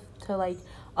have, to like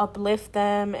uplift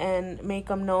them and make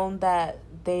them known that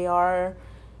they are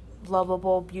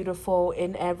lovable, beautiful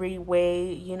in every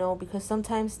way, you know, because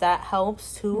sometimes that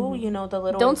helps too. You know, the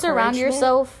little don't surround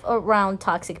yourself around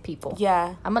toxic people.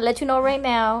 I'm gonna let you know right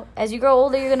now, as you grow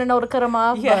older, you're gonna know to cut them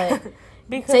off. But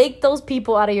because, take those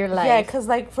people out of your life. Because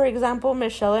like, for example,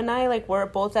 Michelle and I, like, we're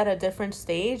both at a different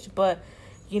stage, but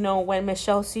you know, when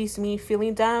Michelle sees me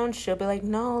feeling down, she'll be like,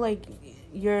 no, like,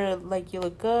 you're like, you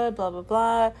look good, blah blah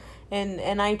blah.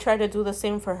 And I try to do the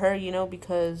same for her, you know,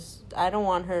 because I don't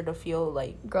want her to feel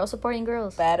like girl supporting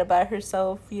girls, bad about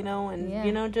herself, you know, and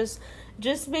you know, just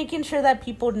making sure that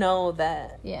people know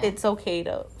that it's okay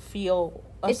to feel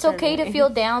it's okay to feel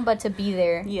down, but to be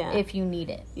there if you need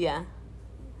it.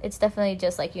 It's definitely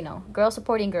just like, you know, girl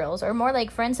supporting girls, or more like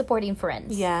friends supporting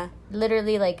friends.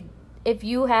 Literally, like, if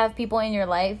you have people in your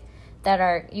life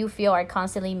that you feel are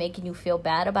constantly making you feel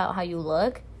bad about how you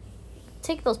look,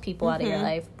 take those people out of your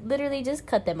life. Literally, just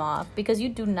cut them off, because you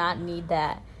do not need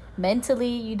that mentally.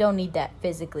 You don't need that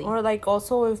physically. Or like,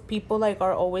 also, if people like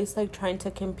are always like trying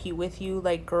to compete with you,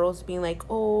 like girls being like,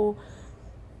 oh,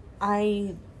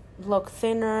 I look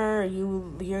thinner, or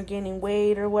you're gaining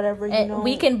weight, or whatever, you know,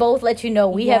 we can both let you know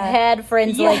we have had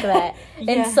friends like that,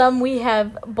 and some we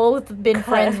have both been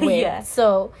friends with.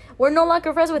 So we're no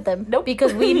longer friends with them.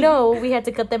 Because we know we had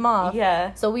to cut them off.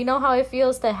 So we know how it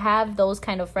feels to have those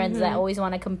kind of friends that always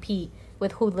want to compete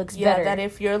with who looks better. That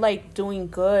if you're like doing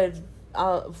good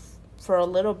for a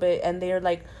little bit, and they're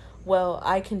like, well,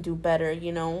 I can do better,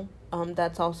 you know,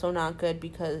 that's also not good,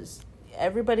 because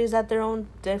everybody's at their own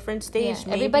different stage.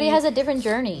 Everybody has a different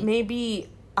journey. Maybe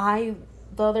the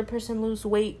other person lose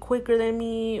weight quicker than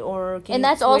me, or gain and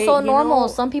that's weight, also normal. Know?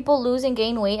 Some people lose and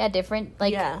gain weight at different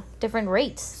different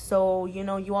rates. So, you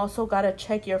know, you also gotta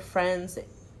check your friends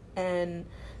and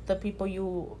the people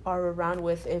you are around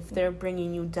with, if they're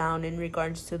bringing you down in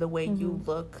regards to the way you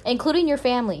look, including your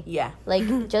family.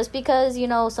 Like, just because, you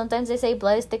know, sometimes they say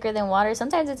blood is thicker than water,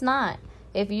 sometimes it's not.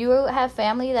 If you have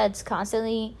family that's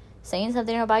constantly saying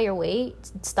something about your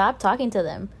weight, stop talking to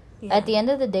them. At the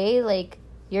end of the day, like,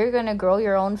 you're gonna grow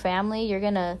your own family, you're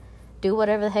gonna do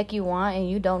whatever the heck you want, and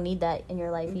you don't need that in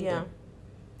your life either.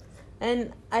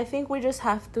 And I think we just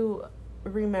have to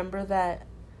remember that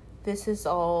this is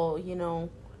all, you know,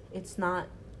 it's not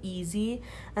easy,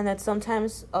 and that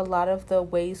sometimes a lot of the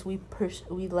ways we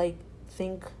like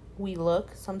think we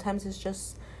look, sometimes it's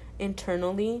just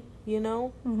internally, you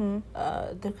know.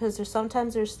 Because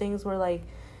there's things where, like,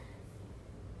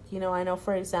 you know, I know,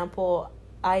 for example,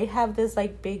 I have this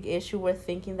like big issue with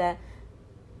thinking that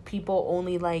people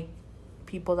only like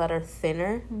people that are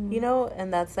thinner, you know,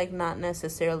 and that's like not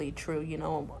necessarily true, you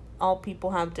know. All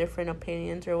people have different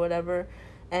opinions or whatever,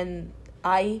 and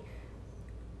I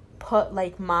put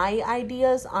like my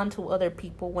ideas onto other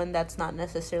people when that's not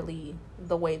necessarily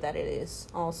the way that it is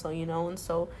also, you know. And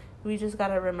so we just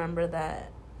gotta remember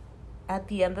that at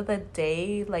the end of the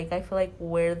day, like, I feel like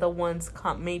we're the ones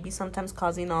maybe sometimes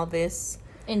causing all this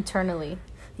internally.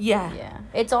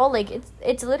 It's all like,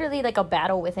 it's literally like a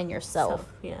battle within yourself.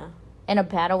 And a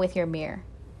battle with your mirror.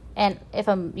 And if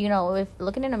if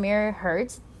looking in a mirror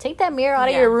hurts, take that mirror out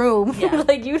of your room.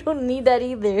 Like, you don't need that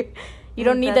either. You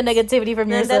don't need the negativity from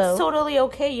yourself. That's totally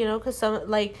okay, you know, because some,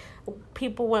 like,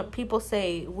 when people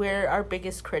say we're our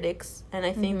biggest critics, and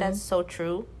I think that's so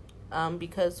true,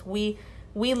 because we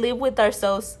live with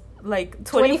ourselves like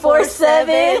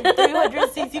 24/7,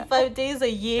 365 days a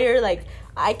year. Like,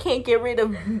 I can't get rid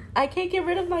of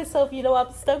myself, you know.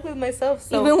 I'm stuck with myself,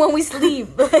 so even when we sleep.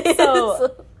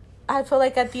 So I feel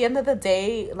like at the end of the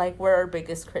day, like, we're our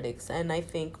biggest critics, and I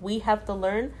think we have to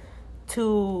learn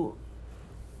to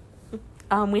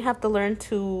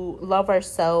love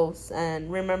ourselves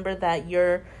and remember that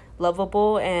you're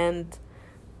lovable, and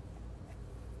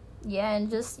Yeah, and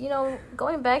just,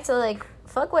 going back to, like,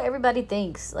 fuck what everybody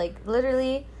thinks. Like,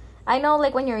 literally, I know,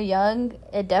 like, when you're young,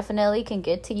 it definitely can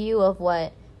get to you of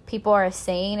what people are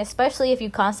saying, especially if you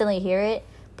constantly hear it.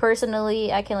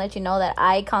 Personally, I can let you know that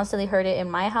I constantly heard it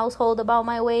in my household about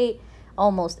my weight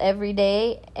almost every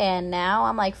day. And now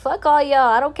I'm like, fuck all y'all.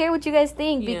 I don't care what you guys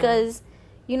think, because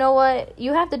you know what?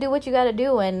 You have to do what you got to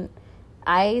do. And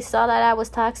I saw that I was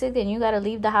toxic and you got to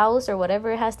leave the house or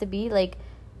whatever it has to be. Like,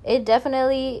 it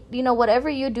definitely, whatever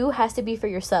you do has to be for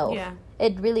yourself. Yeah.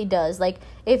 It really does. Like,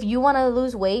 if you want to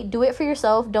lose weight, do it for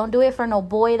yourself. Don't do it for no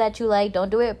boy that you like. Don't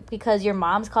do it because your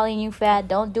mom's calling you fat.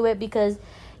 Don't do it because,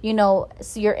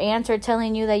 your aunts are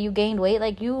telling you that you gained weight.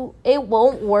 Like, it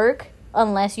won't work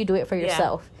unless you do it for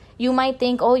yourself. You might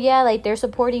think, oh, yeah, like, they're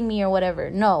supporting me or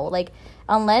whatever. No, like,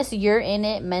 unless you're in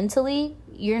it mentally,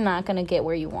 you're not going to get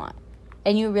where you want.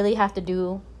 And you really have to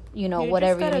do,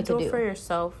 whatever you need to do. Do it for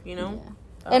yourself, Yeah.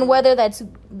 And whether that's,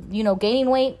 gaining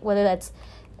weight, whether that's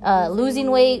losing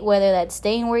weight, whether that's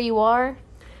staying where you are.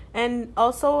 And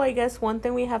also, I guess one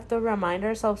thing we have to remind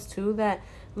ourselves, too, that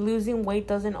losing weight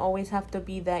doesn't always have to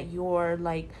be that you're,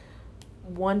 like,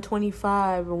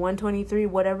 125 or 123,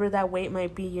 whatever that weight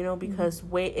might be, because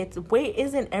weight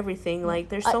isn't everything. Like,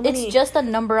 there's so many... It's just a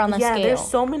number on the scale. Yeah, there's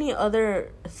so many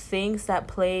other things that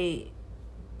play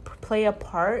a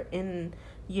part in,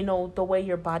 the way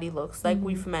your body looks, like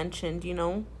we've mentioned,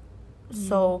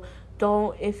 So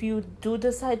if you do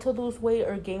decide to lose weight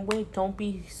or gain weight, don't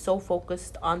be so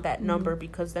focused on that number,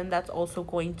 because then that's also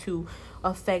going to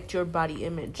affect your body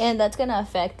image. And that's going to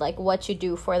affect, like, what you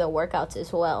do for the workouts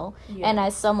as well. Yeah. And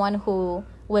as someone who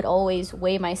would always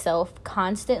weigh myself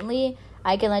constantly,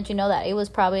 I can let you know that it was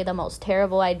probably the most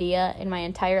terrible idea in my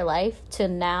entire life. To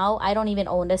now, I don't even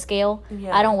own a scale.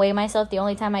 Yeah. I don't weigh myself. The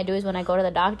only time I do is when I go to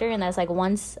the doctor, and that's, like,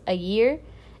 once a year.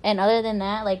 And other than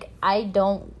that, like, I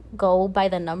don't go by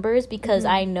the numbers, because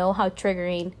I know how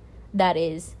triggering that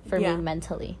is for me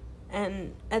mentally.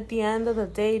 And at the end of the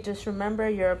day, just remember,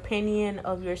 your opinion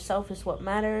of yourself is what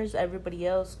matters. Everybody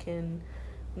else can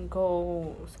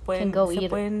go eat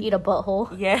a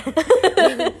butthole. Yeah.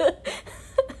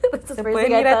 Se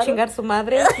pueden ir a chingar su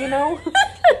madre,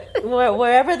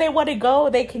 wherever they want to go,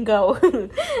 they can go.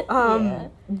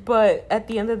 But at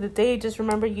the end of the day, just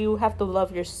remember, you have to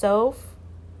love yourself.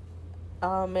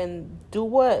 And do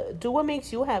what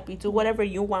makes you happy. Do whatever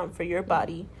you want for your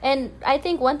body. And I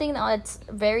think one thing that's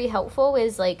very helpful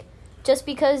is, like, just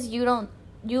because you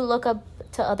look up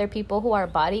to other people who are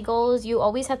body goals, you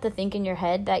always have to think in your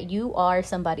head that you are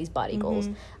somebody's body goals.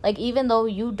 Like, even though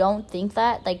you don't think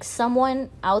that, like, someone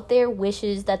out there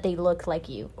wishes that they look like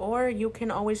you. Or you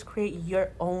can always create your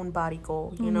own body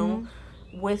goal,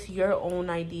 with your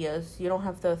own ideas. You don't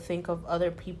have to think of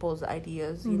other people's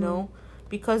ideas,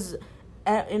 because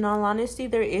in all honesty,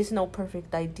 there is no perfect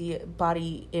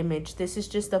body image. This is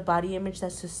just a body image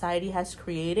that society has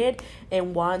created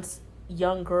and wants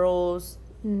young girls,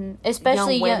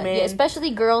 especially young women,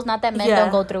 especially girls. Not that men don't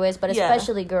go through it, but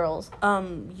especially girls.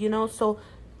 So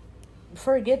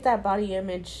forget that body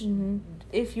image.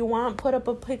 If you want, put up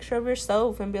a picture of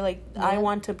yourself and be like, I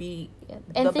want to be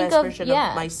the best version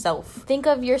of myself. Think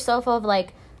of yourself of,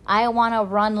 like, I want to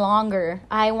run longer.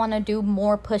 I want to do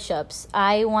more push-ups.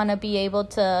 I want to be able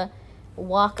to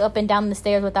walk up and down the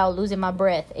stairs without losing my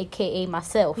breath, aka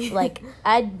myself. Like,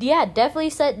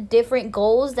 definitely set different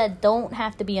goals that don't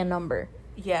have to be a number.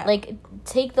 Yeah. Like,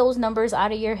 take those numbers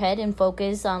out of your head and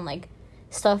focus on, like,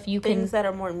 stuff you can... Things that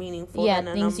are more meaningful than a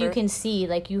number. Things you can see.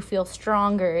 Like, you feel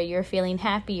stronger. You're feeling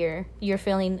happier. You're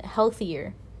feeling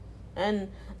healthier. And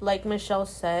like Michelle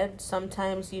said,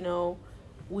 sometimes,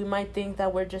 we might think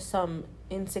that we're just some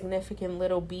insignificant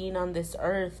little being on this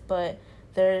earth, but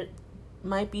there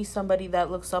might be somebody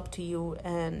that looks up to you.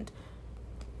 And,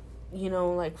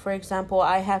 like, for example,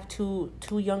 I have two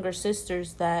younger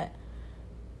sisters that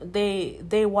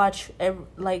they watch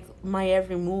my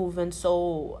every move, and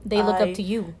so they look up to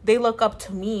you. They look up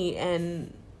to me,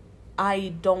 and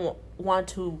I don't want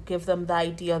to give them the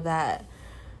idea that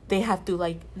they have to,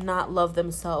 like, not love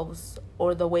themselves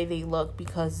or the way they look,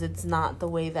 because it's not the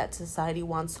way that society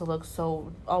wants to look.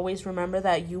 So always remember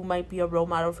that you might be a role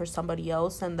model for somebody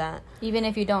else, and that even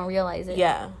if you don't realize it,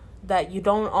 that you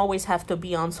don't always have to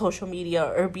be on social media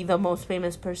or be the most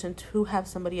famous person to have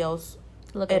somebody else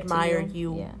admire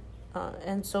you.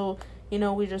 And so,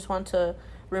 we just want to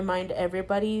remind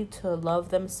everybody to love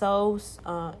themselves,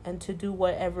 and to do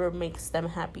whatever makes them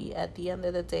happy at the end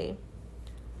of the day.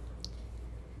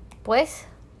 Pues,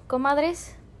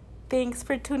 comadres, thanks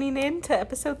for tuning in to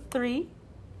episode 3.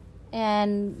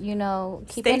 And,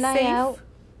 keep an eye out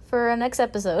for our next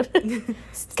episode.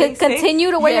 Continue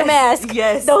to wear your mask.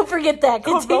 Yes. Don't forget that.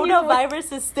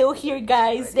 Coronavirus is still here,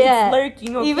 guys. Yeah. It's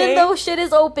lurking, okay? Even though shit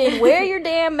is open, wear your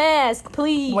damn mask,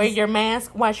 please. Wear your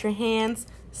mask. Wash your hands.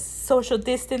 Social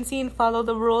distancing. Follow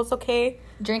the rules, okay?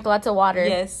 Drink lots of water.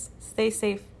 Yes. Stay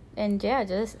safe. And yeah,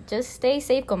 just stay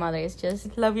safe, comadres.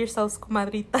 Just love yourselves,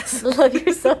 comadritas. Love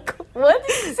yourself. What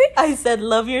did you say? I said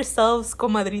love yourselves,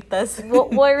 comadritas.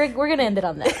 We're gonna end it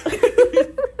on that.